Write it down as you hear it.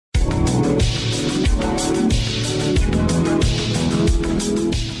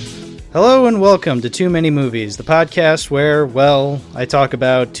Hello and welcome to Too Many Movies, the podcast where, well, I talk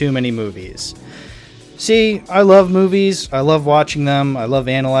about too many movies. See, I love movies, I love watching them, I love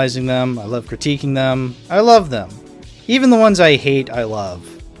analyzing them, I love critiquing them, I love them. Even the ones I hate, I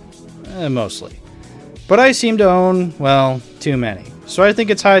love. Mostly. But I seem to own, well, too many. So I think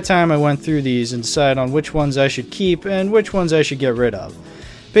it's high time I went through these and decide on which ones I should keep and which ones I should get rid of.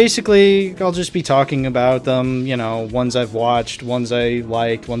 Basically, I'll just be talking about them, ones I've watched, ones I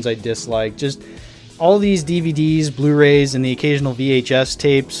liked, ones I disliked, just all these DVDs, Blu-rays, and the occasional VHS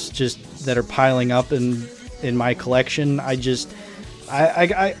tapes just that are piling up in my collection. I gotta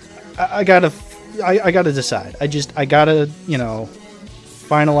decide. I gotta,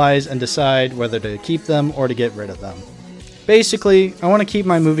 finalize and decide whether to keep them or to get rid of them. Basically, I want to keep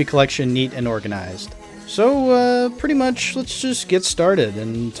my movie collection neat and organized. So, pretty much, let's just get started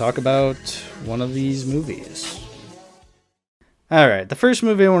and talk about one of these movies. Alright, the first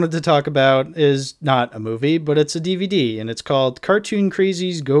movie I wanted to talk about is not a movie, but it's a DVD, and it's called Cartoon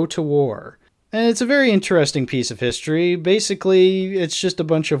Crazies Go to War. And it's a very interesting piece of history. Basically, it's just a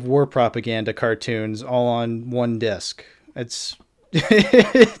bunch of war propaganda cartoons all on one disc. It's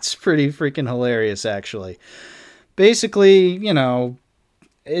it's pretty freaking hilarious, actually. Basically,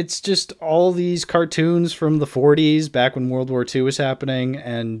 it's just all these cartoons from the 40s, back when World War II was happening,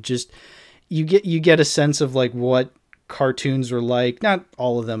 and just you get a sense of like what cartoons were like. Not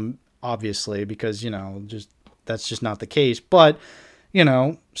all of them, obviously, because that's just not the case. But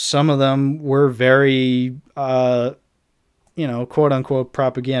some of them were very quote unquote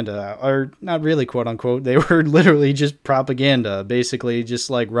propaganda, or not really quote unquote. They were literally just propaganda, basically just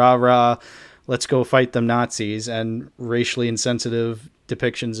like rah rah, let's go fight them Nazis, and racially insensitive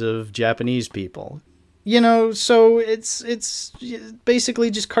depictions of Japanese people. So it's basically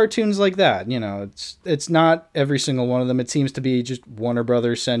just cartoons like that. It's not every single one of them. It seems to be just Warner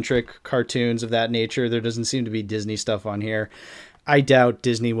Brothers centric cartoons of that nature. There doesn't seem to be Disney stuff on here. I doubt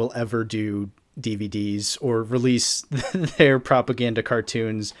Disney will ever do DVDs or release their propaganda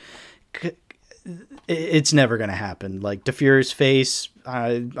cartoons. It's never going to happen. Like Da Furious Face,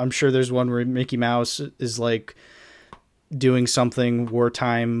 I'm sure there's one where Mickey Mouse is like doing something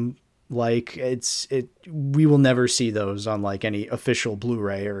wartime, like we will never see those on like any official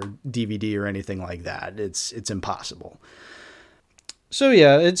Blu-ray or DVD or anything like that. It's impossible. So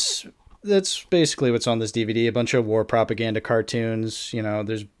yeah, that's basically what's on this DVD. A bunch of war propaganda cartoons.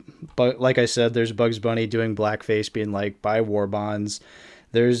 Like I said, there's Bugs Bunny doing blackface, being like, buy war bonds.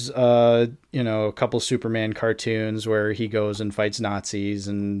 There's a couple Superman cartoons where he goes and fights Nazis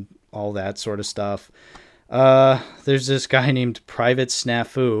and all that sort of stuff. There's this guy named Private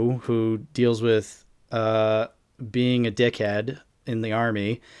Snafu who deals with being a dickhead in the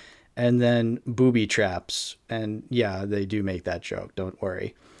army, and then booby traps. And yeah, they do make that joke, don't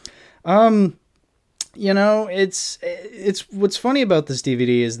worry. It's what's funny about this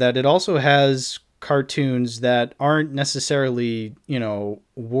DVD is that it also has cartoons that aren't necessarily,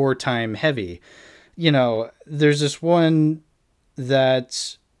 wartime heavy. There's this one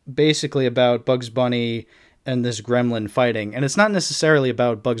that's basically about Bugs Bunny and this gremlin fighting, and it's not necessarily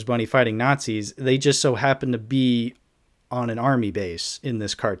about Bugs Bunny fighting Nazis. They just so happen to be on an army base in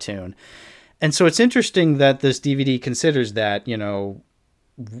this cartoon. And so it's interesting that this DVD considers that,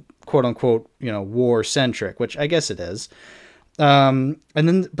 quote unquote, war centric, which I guess it is. But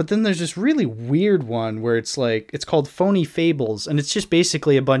then there's this really weird one where it's called Phony Fables, and it's just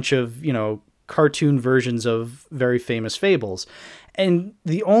basically a bunch of, cartoon versions of very famous fables. And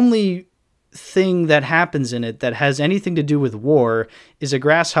the only thing that happens in it that has anything to do with war is a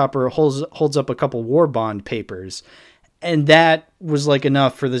grasshopper holds up a couple war bond papers. And that was like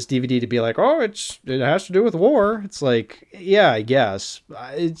enough for this DVD to be like, oh, it has to do with war. It's like, yeah, I guess.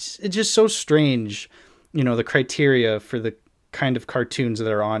 It's just so strange, the criteria for the kind of cartoons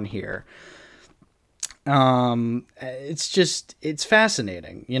that are on here. It's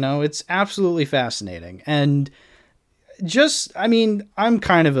fascinating, it's absolutely fascinating. And I'm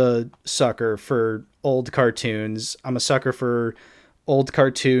kind of a sucker for old cartoons. I'm a sucker for old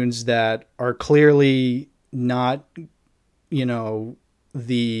cartoons that are clearly not,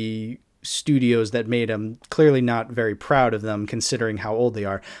 the studios that made them, clearly not very proud of them considering how old they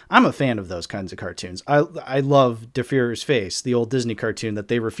are. I'm a fan of those kinds of cartoons. I love Da Furious Face, the old Disney cartoon that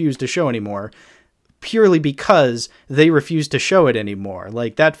they refuse to show anymore, purely because they refuse to show it anymore.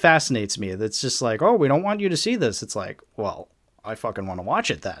 Like, that fascinates me. That's just like, oh, we don't want you to see this. It's like, well, I fucking want to watch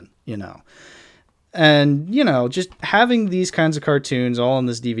it then, And, just having these kinds of cartoons all on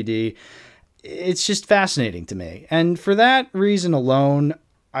this DVD, it's just fascinating to me. And for that reason alone,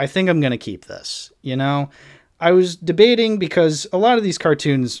 I think I'm going to keep this, I was debating because a lot of these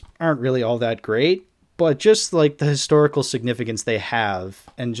cartoons aren't really all that great, but just like the historical significance they have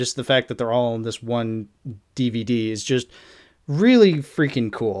and just the fact that they're all in this one DVD is just really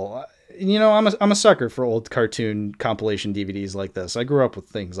freaking cool. You know, I'm a sucker for old cartoon compilation DVDs like this. I grew up with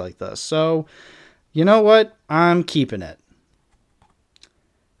things like this. So, you know what? I'm keeping it.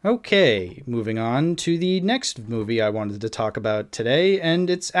 Okay, moving on to the next movie I wanted to talk about today, and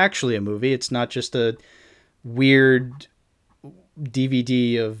it's actually a movie. It's not just a weird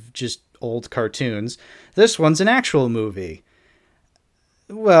DVD of just old cartoons. This one's an actual movie.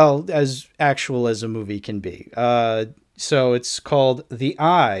 Well, as actual as a movie can be. So it's called The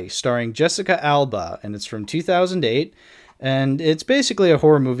Eye, starring Jessica Alba, and it's from 2008. And it's basically a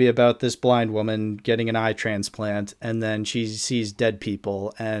horror movie about this blind woman getting an eye transplant, and then she sees dead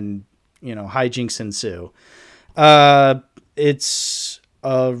people, and, you know, hijinks ensue. It's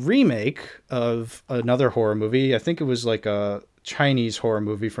a remake of another horror movie. I think it was like a Chinese horror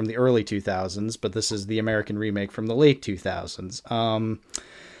movie from the early 2000s, but this is the American remake from the late 2000s.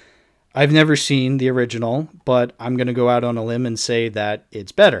 I've never seen the original, but I'm going to go out on a limb and say that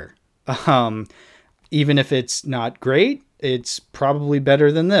it's better. Even if it's not great, it's probably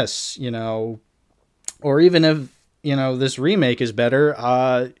better than this, you know, or even if, you know, this remake is better,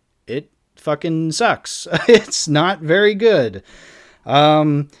 it fucking sucks. It's not very good.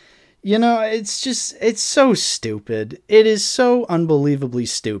 You know, it's so stupid. It is so unbelievably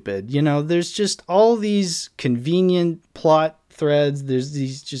stupid. You know, there's just all these convenient plot threads. There's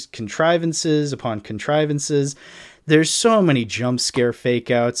these just contrivances upon contrivances. There's so many jump scare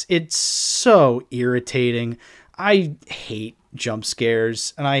fake outs. It's so irritating. I hate jump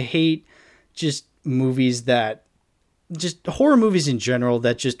scares, and I hate just movies that just horror movies in general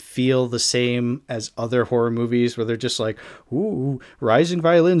that just feel the same as other horror movies where they're just like, ooh, rising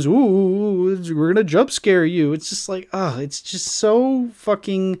violins, ooh, we're gonna jump scare you. It's just like, oh, it's just so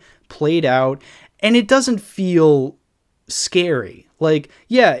fucking played out, and it doesn't feel scary. Like,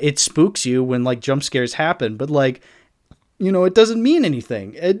 yeah, it spooks you when like jump scares happen, but like, you know, it doesn't mean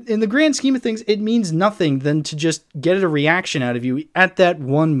anything. In the grand scheme of things, it means nothing than to just get a reaction out of you at that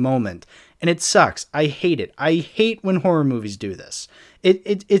one moment. And it sucks. I hate it. I hate when horror movies do this.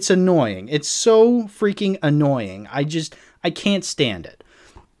 It's annoying. It's so freaking annoying. I can't stand it.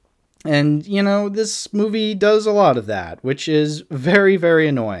 And, you know, this movie does a lot of that, which is very, very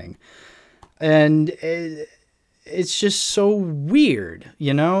annoying. And it's just so weird,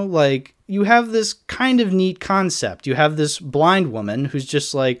 you know? Like, you have this kind of neat concept. You have this blind woman who's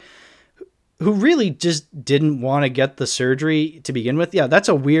just like, who really just didn't want to get the surgery to begin with. Yeah, that's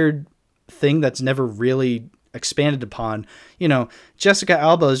a weird thing that's never really expanded upon. You know, Jessica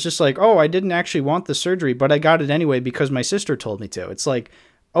Alba is just like, oh, I didn't actually want the surgery, but I got it anyway because my sister told me to. It's like,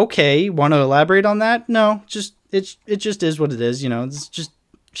 okay, want to elaborate on that? No, just it just is what it is. You know, it's just,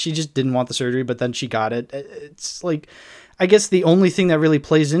 she just didn't want the surgery, but then she got it. It's like, I guess the only thing that really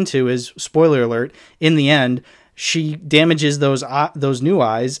plays into is, spoiler alert, in the end, she damages those new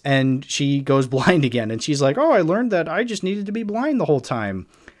eyes and she goes blind again. And she's like, oh, I learned that I just needed to be blind the whole time.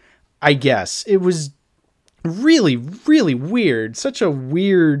 I guess it was really, really weird. Such a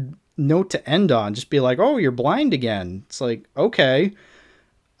weird note to end on. Just be like, oh, you're blind again. It's like, okay,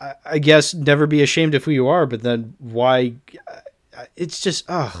 I guess never be ashamed of who you are, but then why? It's just,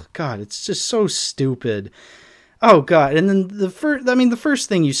 oh God, it's just so stupid. Oh God. And then the first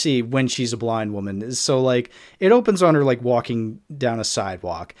thing you see when she's a blind woman is, so like, it opens on her like walking down a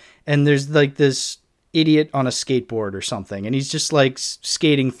sidewalk, and there's like this idiot on a skateboard or something, and he's just like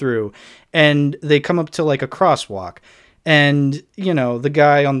skating through, and they come up to like a crosswalk, and, you know, the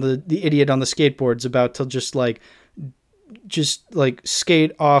guy on the idiot on the skateboard's about to just like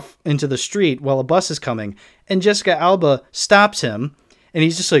skate off into the street while a bus is coming, and Jessica Alba stops him, and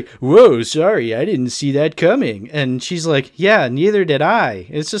he's just like, whoa, sorry, I didn't see that coming. And she's like, yeah, neither did I.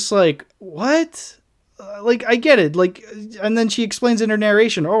 It's just like, what? Like, I get it. Like, and then she explains in her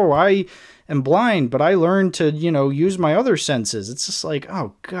narration, oh, I am blind, but I learned to, you know, use my other senses. It's just like,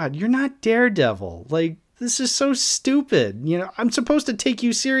 oh God, you're not Daredevil. Like, this is so stupid. You know, I'm supposed to take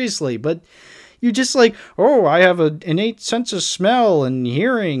you seriously, but you're just like, oh, I have an innate sense of smell and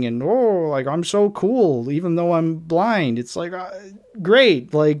hearing, and oh, like, I'm so cool, even though I'm blind. It's like,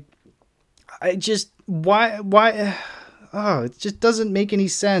 great. Like, I just, why, oh, it just doesn't make any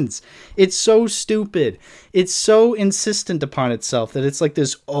sense. It's so stupid. It's so insistent upon itself that it's like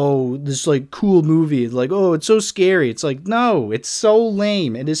this, oh, this like cool movie. Like, oh, it's so scary. It's like, no, it's so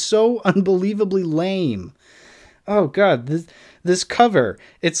lame. It is so unbelievably lame. Oh God, this cover,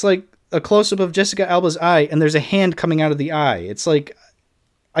 it's like a close-up of Jessica Alba's eye, and there's a hand coming out of the eye. It's like,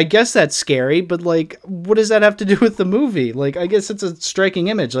 I guess that's scary, but like, what does that have to do with the movie? Like, I guess it's a striking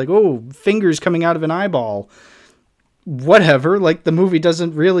image. Like, oh, fingers coming out of an eyeball. Whatever. Like, the movie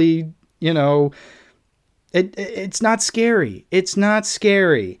doesn't really, it's not scary. It's not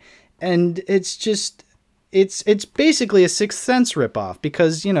scary. And it's just, it's basically a Sixth Sense ripoff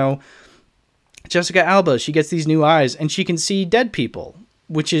because, Jessica Alba, she gets these new eyes and she can see dead people,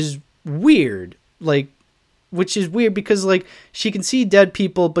 which is weird. Like, which is weird because like she can see dead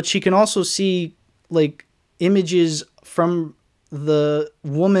people, but she can also see like images from the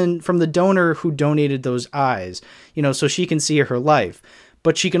woman, from the donor who donated those eyes, so she can see her life,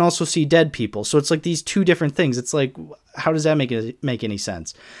 but she can also see dead people. So it's like these two different things. It's like, how does that make any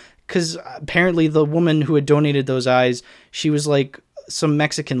sense? Because apparently the woman who had donated those eyes, she was like some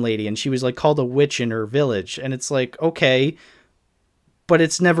Mexican lady and she was like called a witch in her village. And it's like, okay, but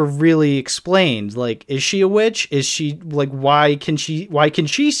it's never really explained. Like, is she a witch? Is she like, why can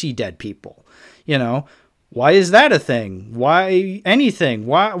she see dead people? Why is that a thing? Why anything?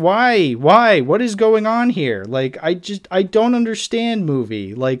 Why? What is going on here? Like, I don't understand,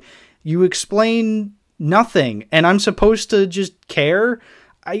 movie. Like, you explain nothing and I'm supposed to just care.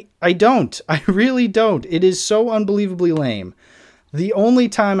 I don't. I really don't. It is so unbelievably lame. The only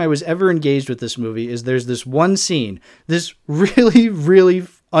time I was ever engaged with this movie is there's this one scene, this really, really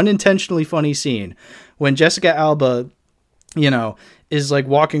unintentionally funny scene when Jessica Alba, is like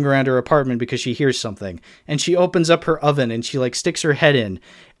walking around her apartment because she hears something and she opens up her oven and she like sticks her head in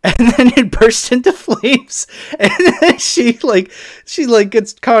and then it bursts into flames and then she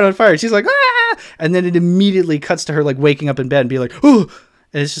gets caught on fire. She's like, ah! And then it immediately cuts to her like waking up in bed and be like, oh,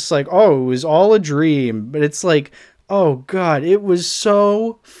 and it's just like, oh, it was all a dream. But it's like, oh God, it was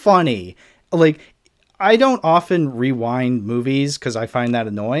so funny. Like, I don't often rewind movies because I find that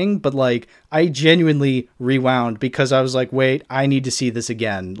annoying, but like, I genuinely rewound because I was like, wait, I need to see this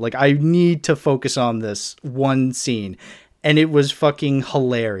again. Like, I need to focus on this one scene. And it was fucking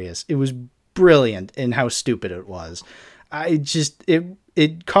hilarious. It was brilliant in how stupid it was.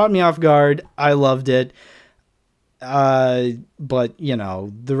 It caught me off guard. I loved it. But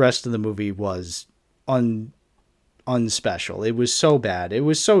the rest of the movie was unspecial. It was so bad. It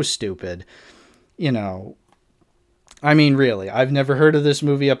was so stupid. I mean, really, I've never heard of this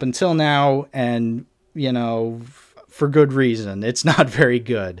movie up until now, and for good reason. It's not very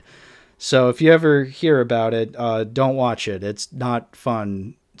good. So if you ever hear about it, don't watch it. It's not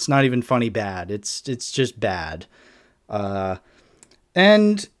fun. It's not even funny bad. It's just bad. And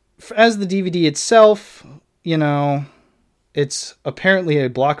as the DVD itself, it's apparently a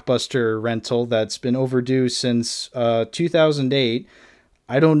Blockbuster rental that's been overdue since 2008.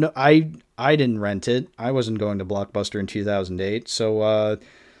 I don't know. I didn't rent it. I wasn't going to Blockbuster in 2008. So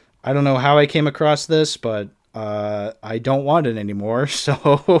I don't know how I came across this, but I don't want it anymore.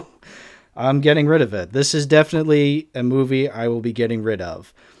 So I'm getting rid of it. This is definitely a movie I will be getting rid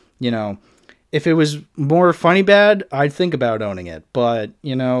of. If it was more funny bad, I'd think about owning it. But,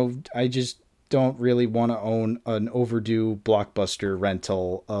 I just don't really want to own an overdue Blockbuster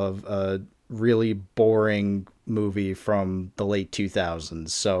rental of a really boring movie from the late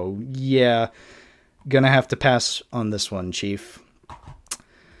 2000s. So yeah, gonna have to pass on this one, Chief.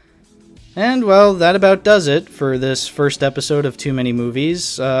 And well, that about does it for this first episode of Too Many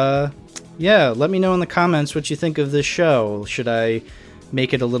Movies. Yeah, let me know in the comments what you think of this show. Should I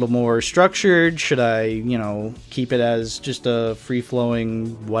make it a little more structured? Should I, keep it as just a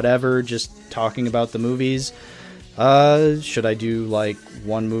free-flowing whatever, just talking about the movies? Should I do like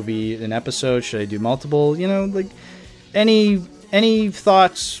one movie an episode? Should I do multiple? Like any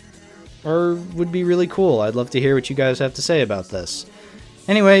thoughts would be really cool. I'd love to hear what you guys have to say about this.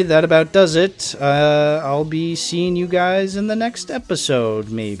 Anyway, that about does it. I'll be seeing you guys in the next episode,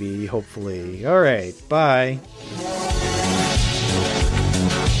 maybe, hopefully. Alright, bye.